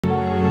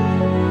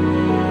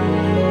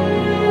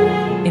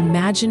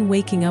Imagine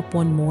waking up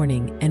one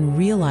morning and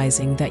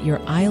realizing that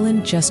your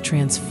island just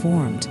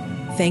transformed,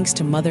 thanks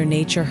to Mother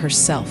Nature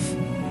herself.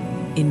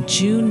 In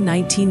June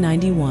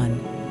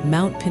 1991,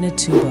 Mount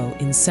Pinatubo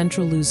in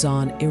central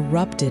Luzon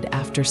erupted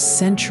after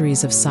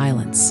centuries of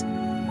silence,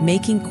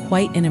 making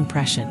quite an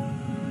impression.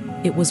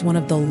 It was one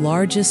of the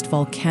largest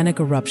volcanic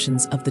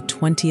eruptions of the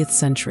 20th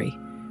century,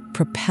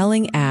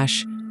 propelling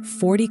ash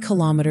 40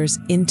 kilometers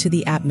into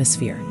the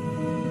atmosphere.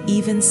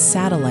 Even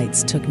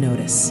satellites took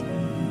notice.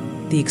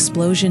 The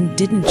explosion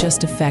didn't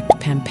just affect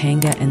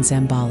Pampanga and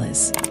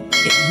Zambales.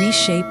 It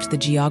reshaped the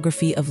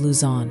geography of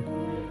Luzon.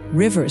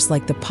 Rivers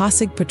like the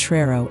Pasig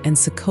Potrero and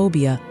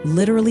Sacobia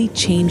literally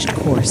changed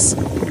course.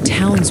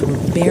 Towns were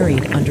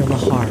buried under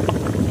lahar,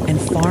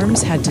 and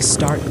farms had to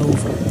start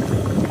over.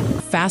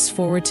 Fast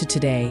forward to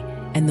today,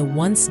 and the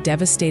once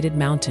devastated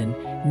mountain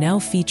now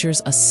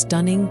features a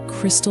stunning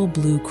crystal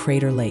blue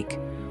crater lake,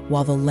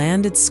 while the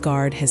land it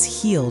scarred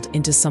has healed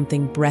into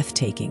something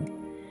breathtaking.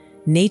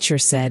 Nature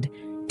said,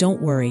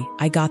 "Don't worry,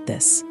 I got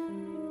this."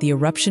 The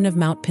eruption of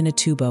Mount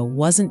Pinatubo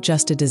wasn't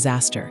just a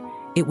disaster.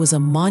 It was a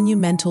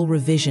monumental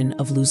revision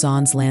of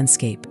Luzon's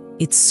landscape.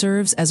 It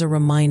serves as a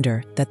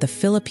reminder that the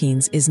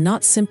Philippines is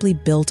not simply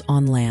built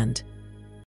on land.